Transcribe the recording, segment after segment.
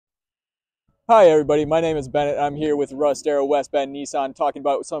Hi everybody, my name is Bennett. I'm here with Russ Darrow Nissan talking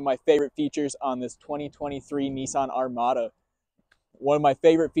about some of my favorite features on this 2023 Nissan Armada. One of my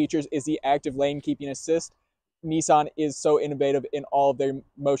favorite features is the active lane keeping assist. Nissan is so innovative in all of their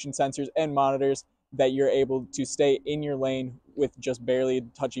motion sensors and monitors that you're able to stay in your lane with just barely a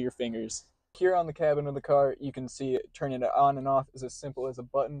touch of your fingers. Here on the cabin of the car, you can see it turning it on and off is as simple as a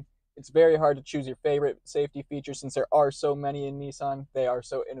button. It's very hard to choose your favorite safety feature since there are so many in Nissan. They are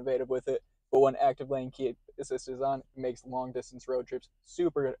so innovative with it. But when active lane keep assist is on, it makes long distance road trips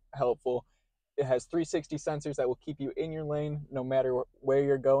super helpful. It has 360 sensors that will keep you in your lane no matter where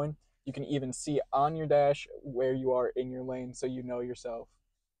you're going. You can even see on your dash where you are in your lane so you know yourself.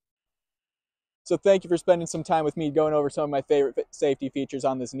 So thank you for spending some time with me going over some of my favorite safety features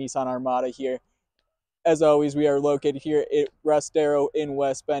on this Nissan Armada here. As always, we are located here at Russ Darrow in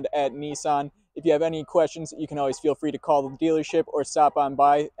West Bend at Nissan. If you have any questions, you can always feel free to call the dealership or stop on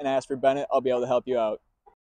by and ask for Bennett. I'll be able to help you out.